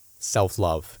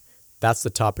Self-love. That's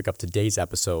the topic of today's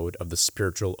episode of the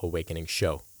Spiritual Awakening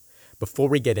Show. Before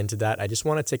we get into that, I just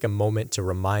want to take a moment to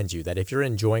remind you that if you're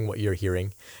enjoying what you're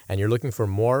hearing and you're looking for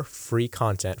more free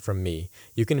content from me,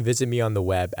 you can visit me on the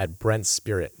web at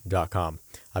brentspirit.com.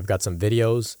 I've got some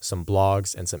videos, some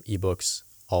blogs, and some ebooks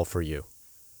all for you.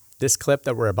 This clip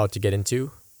that we're about to get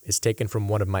into is taken from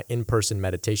one of my in-person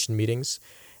meditation meetings,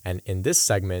 and in this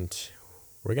segment,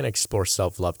 we're going to explore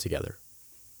self-love together.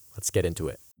 Let's get into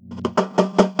it.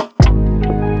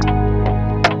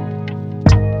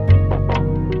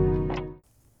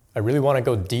 I really want to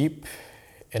go deep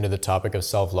into the topic of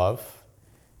self-love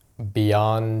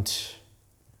beyond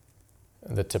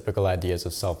the typical ideas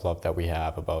of self-love that we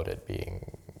have about it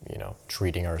being,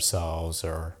 treating ourselves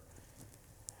or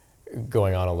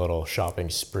going on a little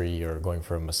shopping spree or going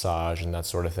for a massage and that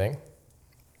sort of thing.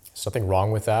 There's nothing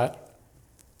wrong with that,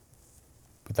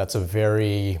 but that's a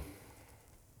very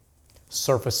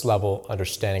surface level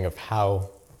understanding of how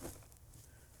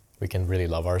we can really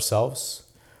love ourselves.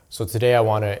 So today I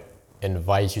want to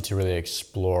invite you to really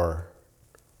explore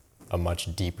a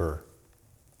much deeper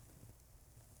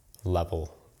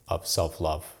level of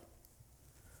self-love.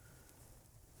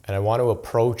 And I want to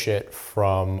approach it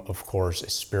from, of course, a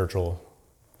spiritual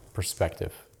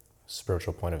perspective,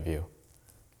 spiritual point of view.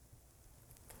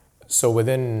 So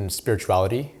within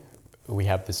spirituality, we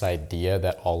have this idea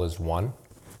that all is one.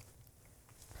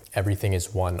 Everything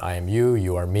is one. I am you,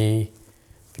 you are me.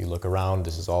 If you look around,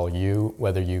 this is all you.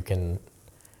 Whether you can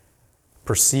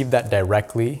perceive that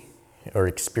directly or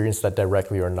experience that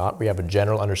directly or not, we have a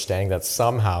general understanding that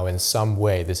somehow, in some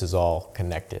way, this is all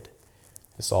connected.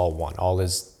 It's all one. All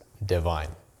is divine.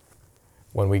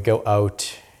 When we go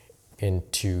out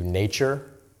into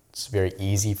nature, it's very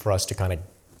easy for us to kind of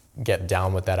get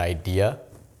down with that idea.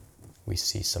 We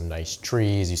see some nice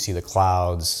trees, you see the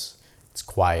clouds, it's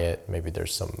quiet, maybe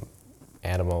there's some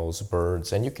animals,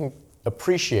 birds, and you can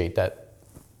appreciate that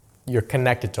you're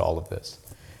connected to all of this.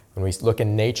 When we look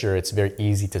in nature, it's very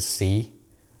easy to see.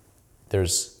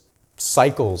 There's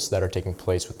cycles that are taking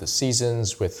place with the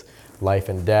seasons, with life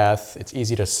and death. It's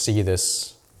easy to see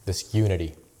this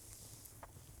unity.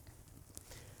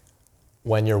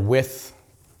 When you're with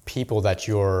people that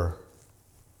you're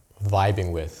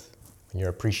vibing with, when you're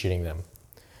appreciating them,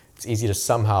 it's easy to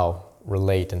somehow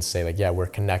relate and say, yeah, we're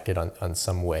connected on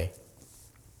some way.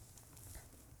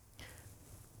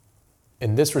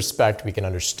 In this respect, we can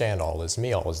understand all is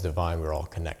me, all is divine, we're all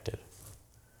connected.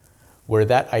 Where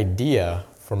that idea,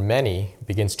 for many,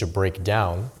 begins to break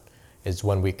down is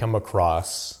when we come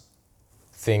across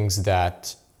things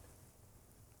that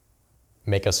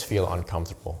make us feel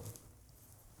uncomfortable,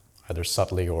 either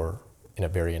subtly or in a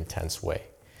very intense way.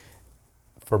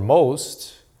 For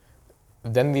most,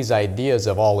 then these ideas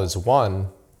of all is one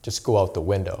just go out the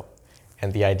window,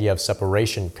 and the idea of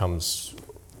separation comes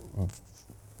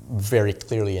very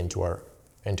clearly into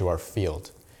our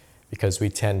field, because we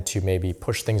tend to maybe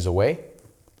push things away,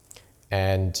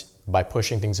 and by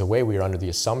pushing things away, we are under the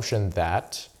assumption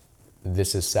that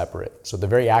this is separate. So the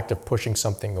very act of pushing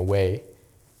something away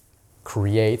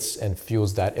creates and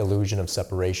fuels that illusion of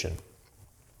separation.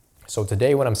 So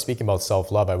today, when I'm speaking about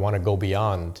self-love, I want to go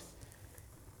beyond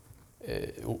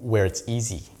where it's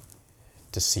easy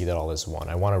to see that all is one.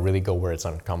 I want to really go where it's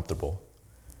uncomfortable.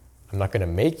 I'm not going to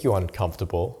make you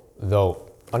uncomfortable,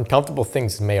 though uncomfortable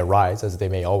things may arise, as they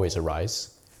may always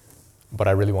arise, but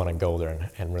I really want to go there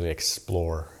and really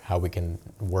explore how we can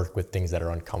work with things that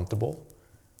are uncomfortable,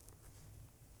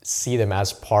 see them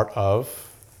as part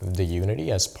of the unity,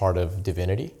 as part of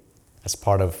divinity, as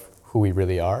part of who we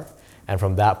really are, and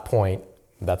from that point,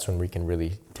 that's when we can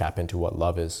really tap into what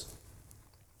love is.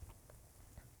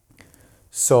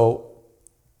 So,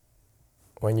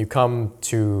 when you come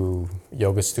to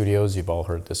yoga studios, you've all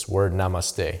heard this word,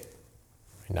 namaste.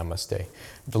 Namaste.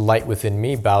 The light within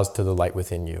me bows to the light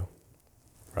within you,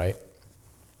 right?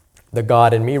 The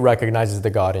God in me recognizes the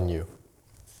God in you.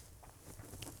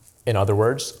 In other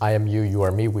words, I am you, you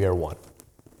are me, we are one.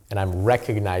 And I'm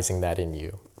recognizing that in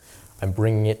you. I'm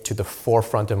bringing it to the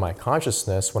forefront of my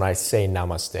consciousness when I say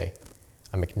namaste.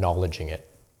 I'm acknowledging it,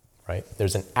 right?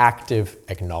 There's an active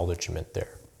acknowledgement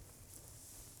there.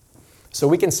 So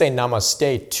we can say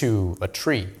namaste to a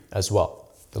tree as well.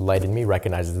 The light in me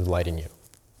recognizes the light in you.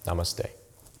 Namaste.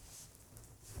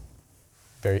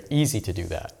 Very easy to do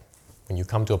that. When you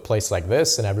come to a place like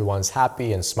this and everyone's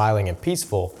happy and smiling and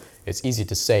peaceful, it's easy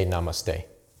to say namaste.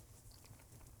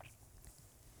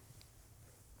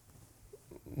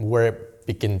 Where it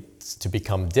begins to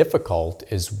become difficult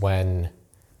is when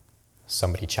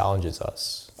somebody challenges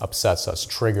us, upsets us,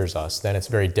 triggers us, then it's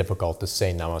very difficult to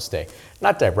say namaste.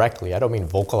 Not directly, I don't mean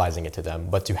vocalizing it to them,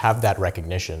 but to have that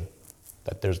recognition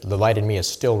that there's the light in me is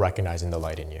still recognizing the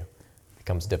light in you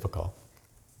becomes difficult.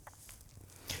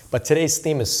 But today's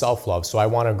theme is self-love, so I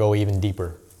want to go even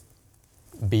deeper.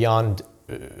 Beyond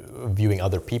viewing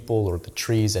other people or the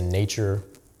trees and nature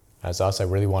as us, I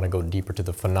really want to go deeper to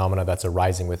the phenomena that's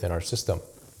arising within our system.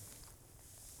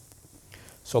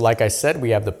 So like I said, we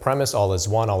have the premise, all is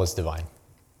one, all is divine.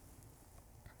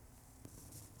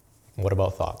 What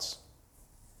about thoughts?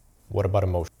 What about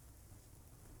emotion?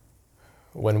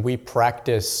 When we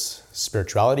practice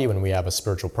spirituality, when we have a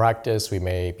spiritual practice, we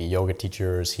may be yoga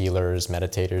teachers, healers,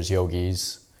 meditators,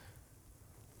 yogis.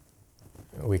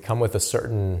 We come with a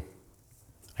certain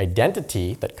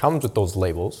identity that comes with those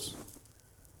labels,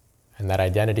 and that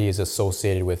identity is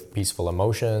associated with peaceful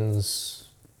emotions,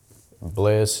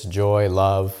 bliss, joy,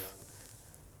 love.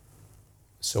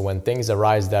 So when things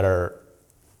arise that are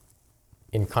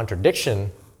in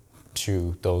contradiction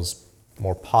to those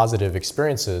more positive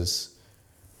experiences,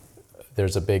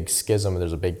 there's a big schism,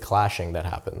 there's a big clashing that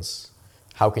happens.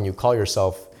 How can you call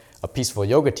yourself a peaceful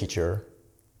yoga teacher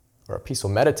or a peaceful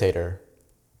meditator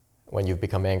when you've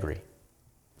become angry?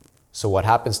 So what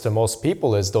happens to most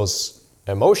people is those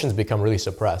emotions become really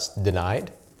suppressed,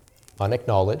 denied,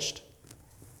 unacknowledged,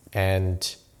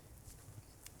 and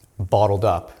bottled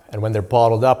up. And when they're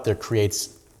bottled up, there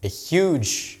creates a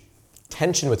huge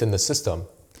tension within the system.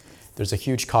 There's a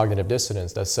huge cognitive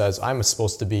dissonance that says, I'm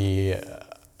supposed to be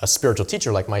a spiritual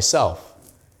teacher like myself.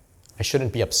 I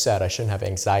shouldn't be upset. I shouldn't have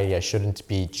anxiety. I shouldn't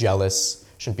be jealous.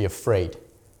 I shouldn't be afraid.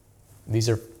 These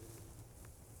are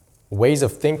ways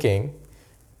of thinking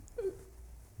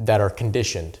that are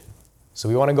conditioned. So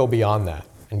we want to go beyond that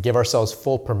and give ourselves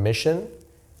full permission,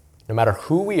 no matter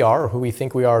who we are or who we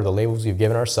think we are, the labels we've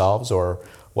given ourselves or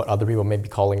what other people may be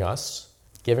calling us,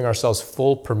 giving ourselves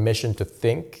full permission to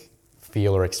think,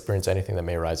 feel, or experience anything that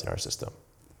may arise in our system.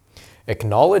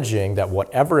 Acknowledging that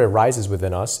whatever arises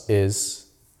within us is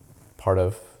part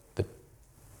of the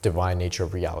divine nature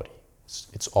of reality.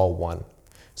 It's all one.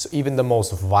 So even the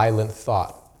most violent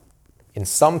thought, in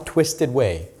some twisted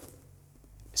way,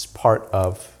 is part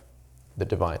of the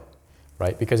divine,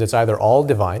 right? Because it's either all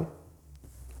divine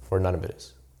or none of it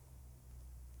is.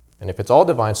 And if it's all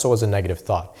divine, so is a negative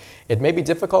thought. It may be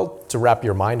difficult to wrap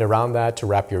your mind around that, to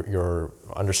wrap your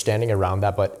understanding around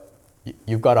that, but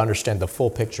you've got to understand the full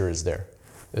picture is there.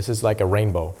 This is like a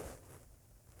rainbow.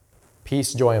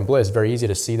 Peace, joy, and bliss, very easy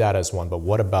to see that as one, but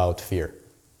what about fear?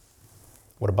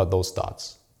 What about those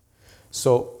thoughts?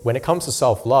 So when it comes to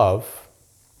self-love,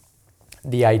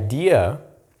 the idea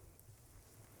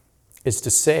is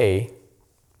to say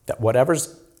that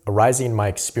whatever's arising in my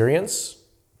experience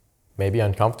may be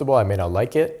uncomfortable, I may not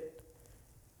like it.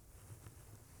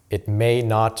 It may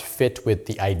not fit with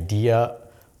the idea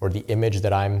or the image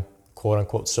that I'm quote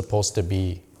unquote supposed to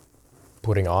be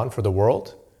putting on for the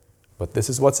world, but this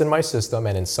is what's in my system,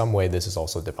 and in some way this is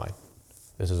also divine.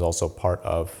 This is also part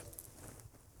of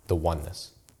the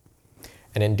oneness.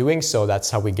 And in doing so, that's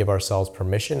how we give ourselves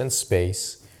permission and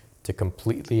space to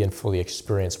completely and fully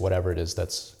experience whatever it is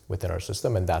that's within our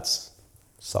system, and that's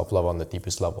self-love on the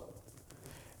deepest level.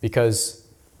 Because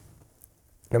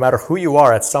no matter who you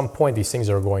are, at some point these things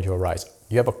are going to arise.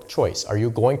 You have a choice. Are you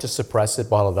going to suppress it,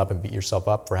 bottle it up, and beat yourself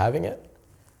up for having it?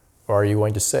 Or are you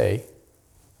going to say,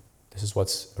 this is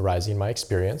what's arising in my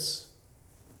experience.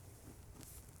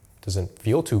 Doesn't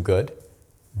feel too good,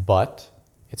 but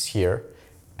it's here.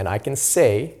 And I can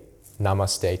say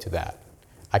namaste to that.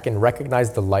 I can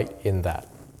recognize the light in that.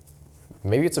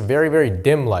 Maybe it's a very, very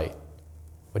dim light,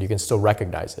 but you can still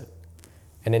recognize it.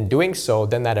 And in doing so,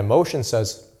 then that emotion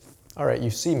says, all right, you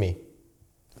see me.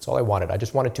 That's all I wanted. I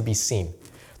just wanted to be seen.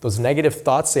 Those negative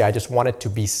thoughts say, I just wanted to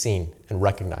be seen and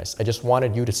recognized. I just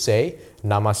wanted you to say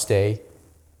namaste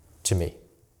to me.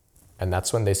 And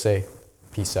that's when they say,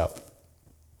 peace out,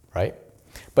 right?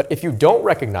 But if you don't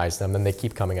recognize them, then they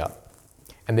keep coming up.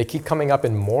 And they keep coming up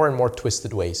in more and more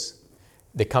twisted ways.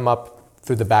 They come up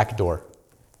through the back door.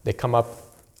 They come up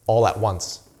all at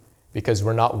once because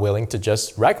we're not willing to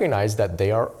just recognize that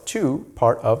they are too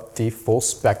part of the full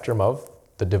spectrum of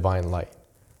the divine light,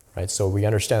 right? So we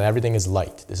understand that everything is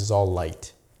light. This is all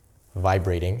light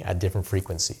vibrating at different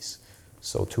frequencies.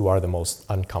 So too are the most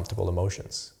uncomfortable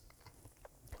emotions,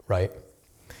 right?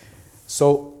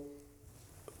 So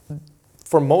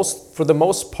for the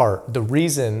most part, the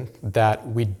reason that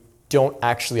we don't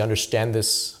actually understand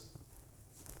this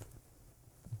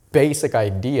basic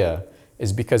idea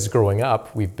is because growing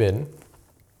up, we've been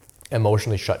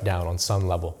emotionally shut down on some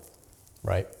level,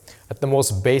 right? At the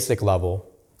most basic level,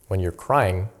 when you're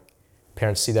crying,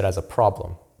 Parents see that as a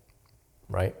problem,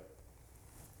 right?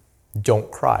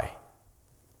 Don't cry.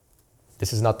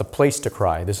 This is not the place to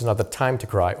cry. This is not the time to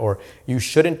cry. Or you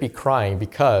shouldn't be crying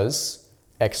because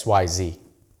X, Y, Z.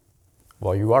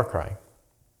 Well, you are crying.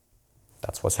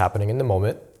 That's what's happening in the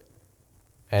moment.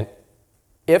 And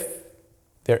if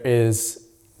there is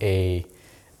a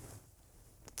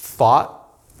thought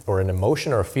or an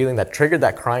emotion or a feeling that triggered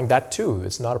that crying, that too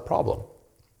is not a problem,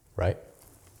 right?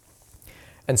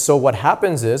 And so what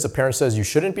happens is a parent says you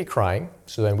shouldn't be crying.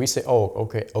 So then we say, oh,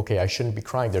 okay, I shouldn't be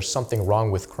crying. There's something wrong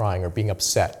with crying or being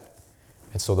upset.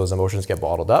 And so those emotions get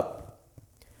bottled up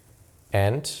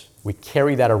and we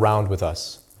carry that around with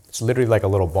us. It's literally like a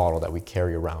little bottle that we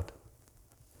carry around,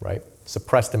 right?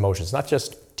 Suppressed emotions, not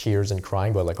just tears and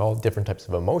crying, but like all different types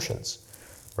of emotions,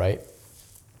 right?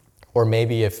 Or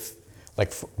maybe if,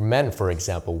 like for men, for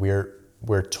example,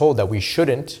 we're told that we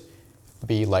shouldn't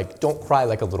be like, don't cry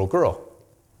like a little girl,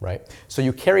 right? So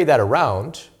you carry that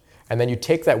around and then you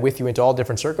take that with you into all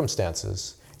different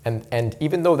circumstances. And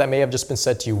even though that may have just been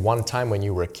said to you one time when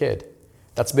you were a kid,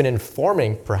 that's been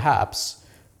perhaps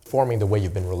forming the way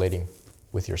you've been relating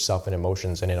with yourself and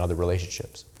emotions and in other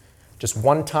relationships. Just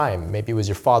one time, maybe it was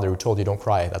your father who told you don't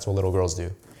cry, that's what little girls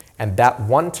do. And that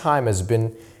one time has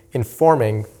been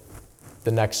informing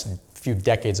the next few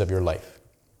decades of your life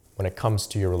when it comes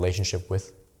to your relationship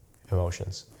with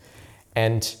emotions.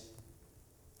 And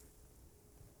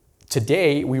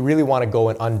today, we really want to go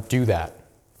and undo that,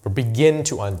 or begin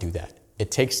to undo that.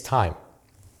 It takes time.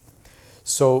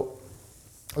 So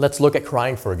let's look at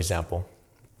crying, for example.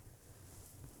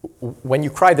 When you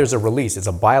cry, there's a release. It's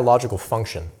a biological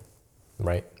function,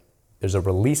 right? There's a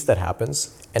release that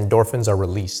happens. Endorphins are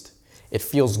released. It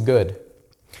feels good.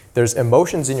 There's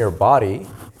emotions in your body,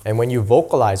 and when you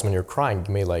vocalize when you're crying,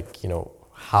 you may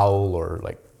howl or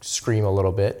scream a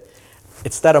little bit.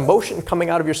 It's that emotion coming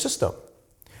out of your system.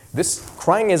 This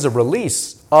crying is a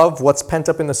release of what's pent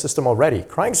up in the system already.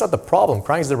 Crying is not the problem.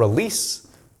 Crying is the release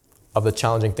of the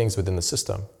challenging things within the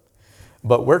system.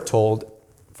 But we're told,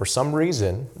 for some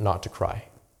reason, not to cry.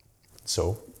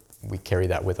 So we carry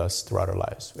that with us throughout our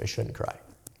lives. We shouldn't cry.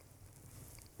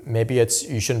 Maybe it's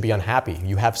you shouldn't be unhappy.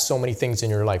 You have so many things in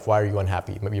your life. Why are you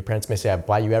unhappy? Maybe your parents may say, I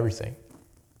buy you everything.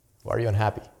 Why are you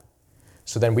unhappy?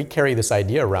 So then we carry this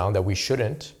idea around that we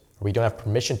shouldn't, or we don't have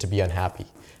permission to be unhappy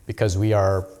because we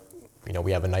are,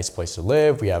 we have a nice place to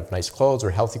live, we have nice clothes, we're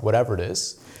healthy, whatever it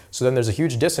is. So then there's a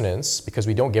huge dissonance because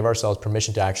we don't give ourselves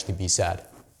permission to actually be sad,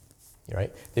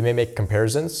 right? They may make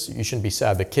comparisons. You shouldn't be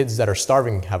sad. The kids that are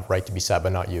starving have a right to be sad,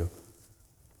 but not you.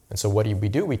 And so what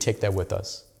do? We take that with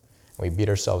us. We beat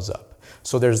ourselves up.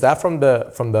 So there's that from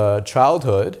the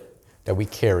childhood that we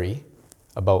carry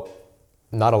about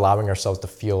not allowing ourselves to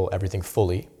feel everything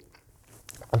fully.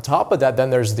 On top of that, then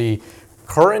there's the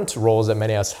current roles that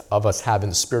many of us have in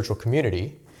the spiritual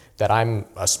community, that I'm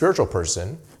a spiritual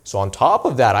person. So on top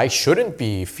of that, I shouldn't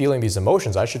be feeling these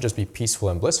emotions. I should just be peaceful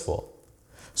and blissful.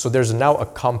 So there's now a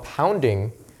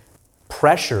compounding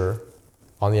pressure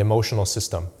on the emotional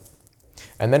system.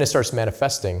 And then it starts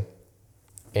manifesting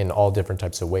in all different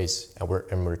types of ways, and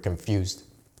we're confused.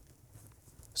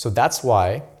 So that's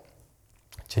why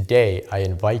today I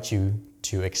invite you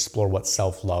to explore what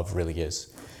self-love really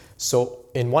is. So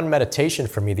in one meditation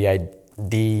for me,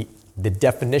 the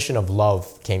definition of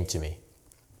love came to me.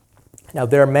 Now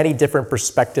there are many different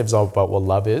perspectives about what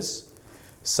love is.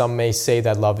 Some may say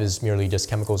that love is merely just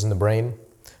chemicals in the brain.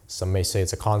 Some may say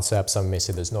it's a concept. Some may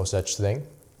say there's no such thing.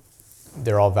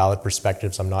 They're all valid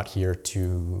perspectives. I'm not here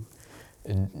to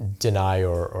deny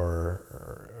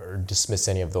or dismiss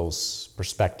any of those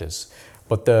perspectives.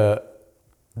 But the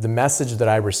message that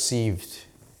I received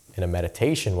in a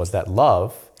meditation was that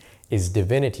love is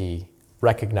divinity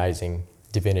recognizing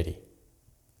divinity.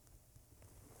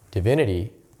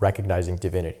 Divinity recognizing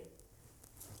divinity.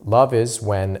 Love is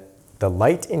when the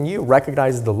light in you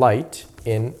recognizes the light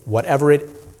in whatever it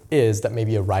is that may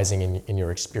be arising in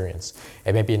your experience.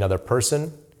 It may be another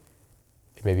person,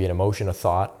 it may be an emotion, a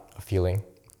thought, a feeling.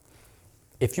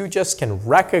 If you just can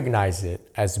recognize it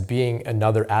as being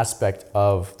another aspect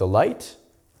of the light,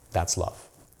 that's love.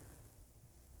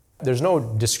 There's no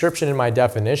description in my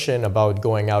definition about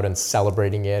going out and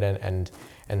celebrating it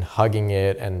and hugging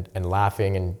it and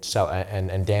laughing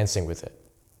and dancing with it.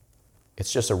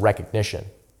 It's just a recognition.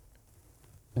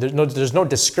 There's no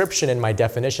description in my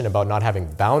definition about not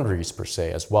having boundaries per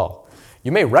se as well.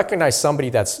 You may recognize somebody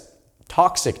that's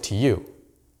toxic to you.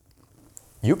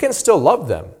 You can still love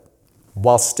them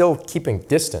while still keeping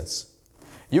distance.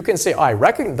 You can say,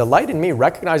 the light in me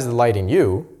recognizes the light in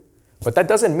you, but that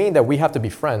doesn't mean that we have to be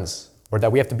friends or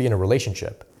that we have to be in a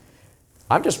relationship.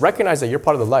 I'm just recognizing that you're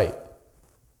part of the light.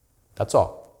 That's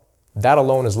all. That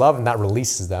alone is love, and that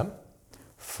releases them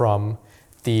from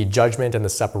the judgment and the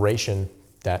separation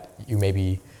that you may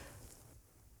be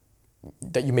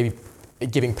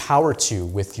giving power to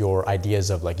with your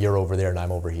ideas of like you're over there and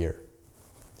I'm over here.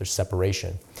 There's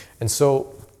separation. And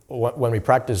so when we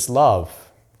practice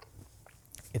love,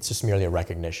 it's just merely a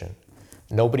recognition.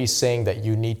 Nobody's saying that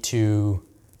you need to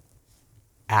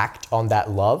act on that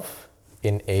love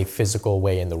in a physical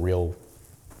way in the real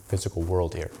physical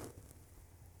world here.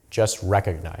 Just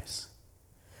recognize.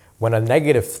 When a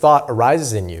negative thought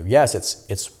arises in you, yes,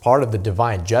 it's part of the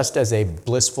divine, just as a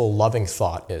blissful, loving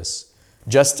thought is.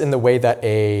 Just in the way that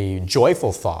a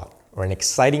joyful thought or an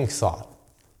exciting thought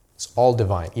is all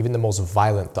divine, even the most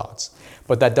violent thoughts.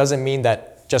 But that doesn't mean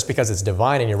that just because it's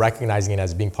divine and you're recognizing it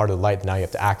as being part of the light, now you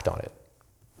have to act on it.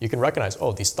 You can recognize,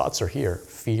 oh, these thoughts are here.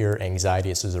 Fear, anxiety,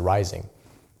 this is arising.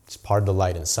 It's part of the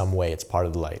light in some way. It's part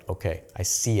of the light. Okay, I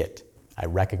see it. I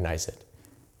recognize it.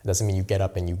 It doesn't mean you get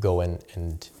up and you go in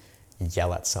and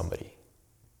yell at somebody,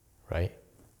 right?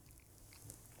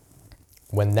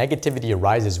 When negativity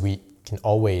arises, we can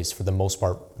always, for the most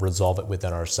part, resolve it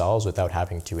within ourselves without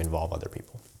having to involve other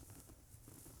people.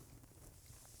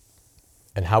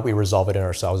 And how we resolve it in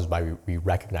ourselves is by we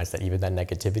recognize that even that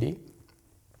negativity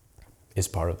is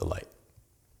part of the light.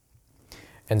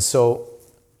 And so,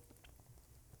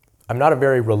 I'm not a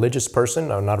very religious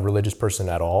person. I'm not a religious person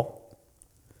at all.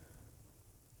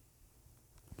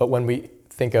 But when we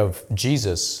think of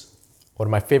Jesus, one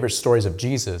of my favorite stories of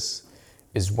Jesus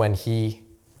is when he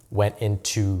went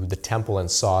into the temple and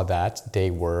saw that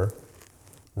they were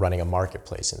running a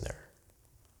marketplace in there.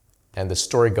 And the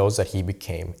story goes that he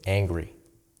became angry.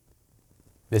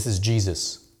 This is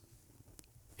Jesus.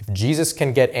 If Jesus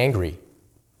can get angry,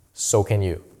 so can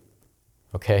you.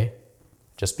 Okay?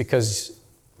 Just because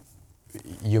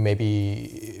you may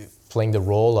be playing the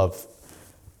role of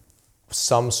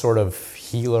some sort of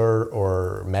healer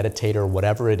or meditator,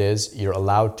 whatever it is, you're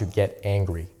allowed to get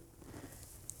angry.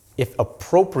 If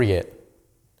appropriate,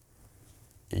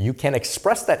 you can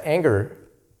express that anger,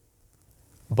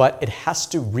 but it has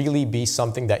to really be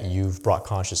something that you've brought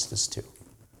consciousness to,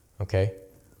 okay?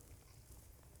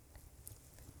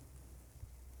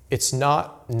 It's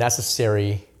not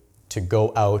necessary to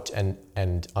go out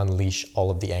and unleash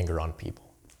all of the anger on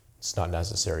people. It's not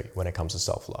necessary when it comes to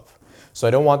self-love. So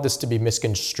I don't want this to be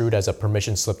misconstrued as a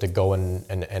permission slip to go and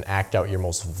act out your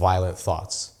most violent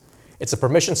thoughts. It's a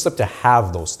permission slip to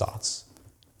have those thoughts,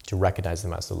 to recognize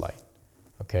them as the light,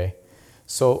 okay?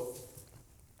 So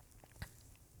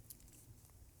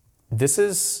this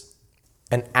is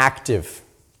an active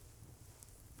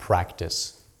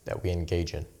practice that we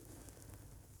engage in.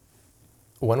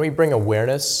 When we bring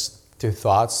awareness to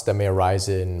thoughts that may arise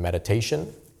in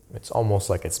meditation, it's almost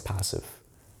like it's passive.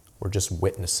 We're just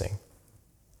witnessing.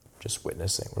 Just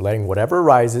witnessing. We're letting whatever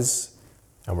arises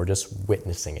and we're just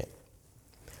witnessing it.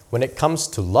 When it comes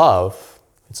to love,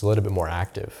 it's a little bit more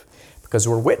active because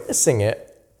we're witnessing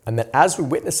it, and then as we're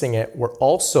witnessing it, we're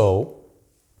also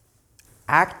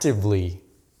actively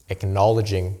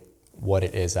acknowledging what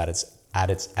it is at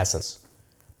its essence.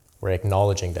 We're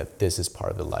acknowledging that this is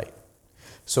part of the light.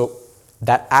 So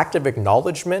that active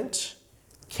acknowledgement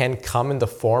can come in the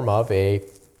form of a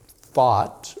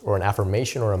thought or an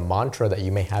affirmation or a mantra that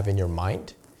you may have in your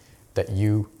mind that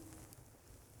you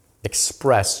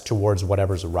express towards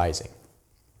whatever's arising.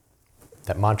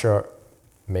 That mantra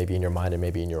may be in your mind and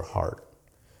may be in your heart.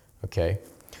 Okay?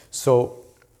 So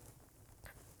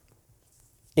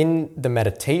in the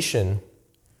meditation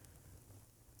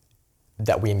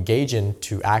that we engage in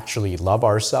to actually love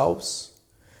ourselves,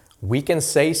 we can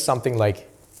say something like,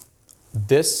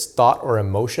 this thought or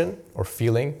emotion or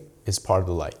feeling is part of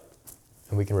the light.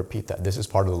 And we can repeat that. This is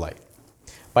part of the light.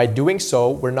 By doing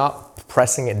so, we're not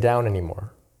pressing it down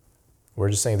anymore. We're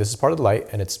just saying this is part of the light,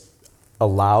 and it's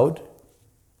allowed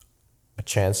a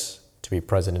chance to be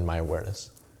present in my awareness.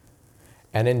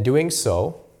 And in doing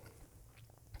so,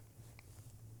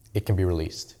 it can be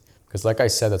released. Because like I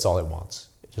said, that's all it wants.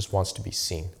 It just wants to be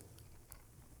seen.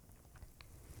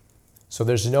 So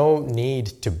there's no need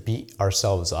to beat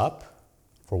ourselves up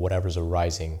for whatever's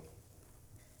arising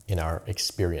in our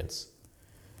experience.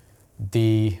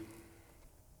 The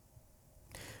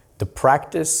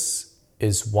practice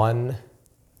is one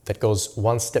that goes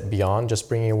one step beyond just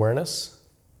bringing awareness.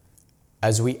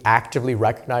 As we actively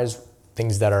recognize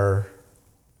things that are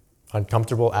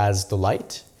uncomfortable as the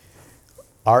light,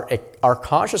 our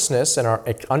consciousness and our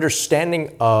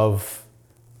understanding of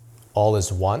all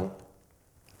is one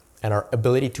and our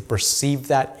ability to perceive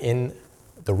that in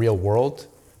the real world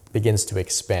begins to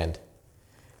expand.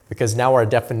 Because now our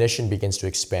definition begins to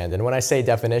expand. And when I say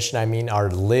definition, I mean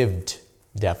our lived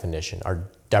definition, our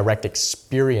direct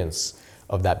experience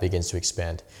of that begins to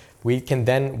expand. We can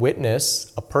then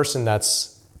witness a person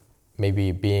that's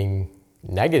maybe being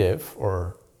negative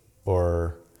or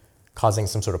causing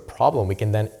some sort of problem. We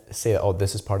can then say, oh,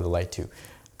 this is part of the light too.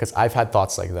 Because I've had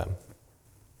thoughts like them.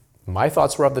 My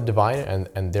thoughts were of the divine,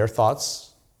 and their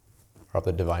thoughts are of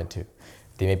the divine too.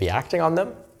 They may be acting on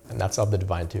them, and that's of the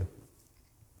divine too.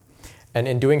 And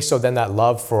in doing so, then that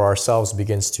love for ourselves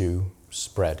begins to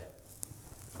spread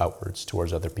outwards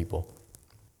towards other people.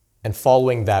 And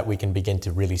following that, we can begin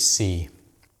to really see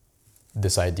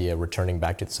this idea, returning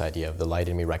back to this idea of the light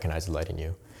in me, recognize the light in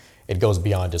you. It goes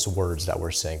beyond just words that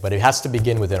we're saying, but it has to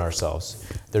begin within ourselves.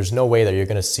 There's no way that you're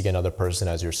going to see another person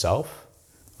as yourself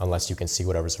unless you can see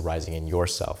whatever's arising in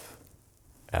yourself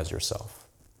as yourself,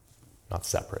 not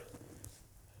separate.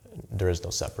 There is no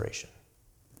separation.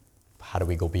 How do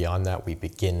we go beyond that? We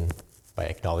begin by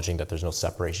acknowledging that there's no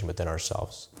separation within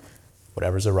ourselves.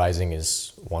 Whatever's arising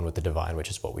is one with the divine, which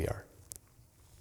is what we are.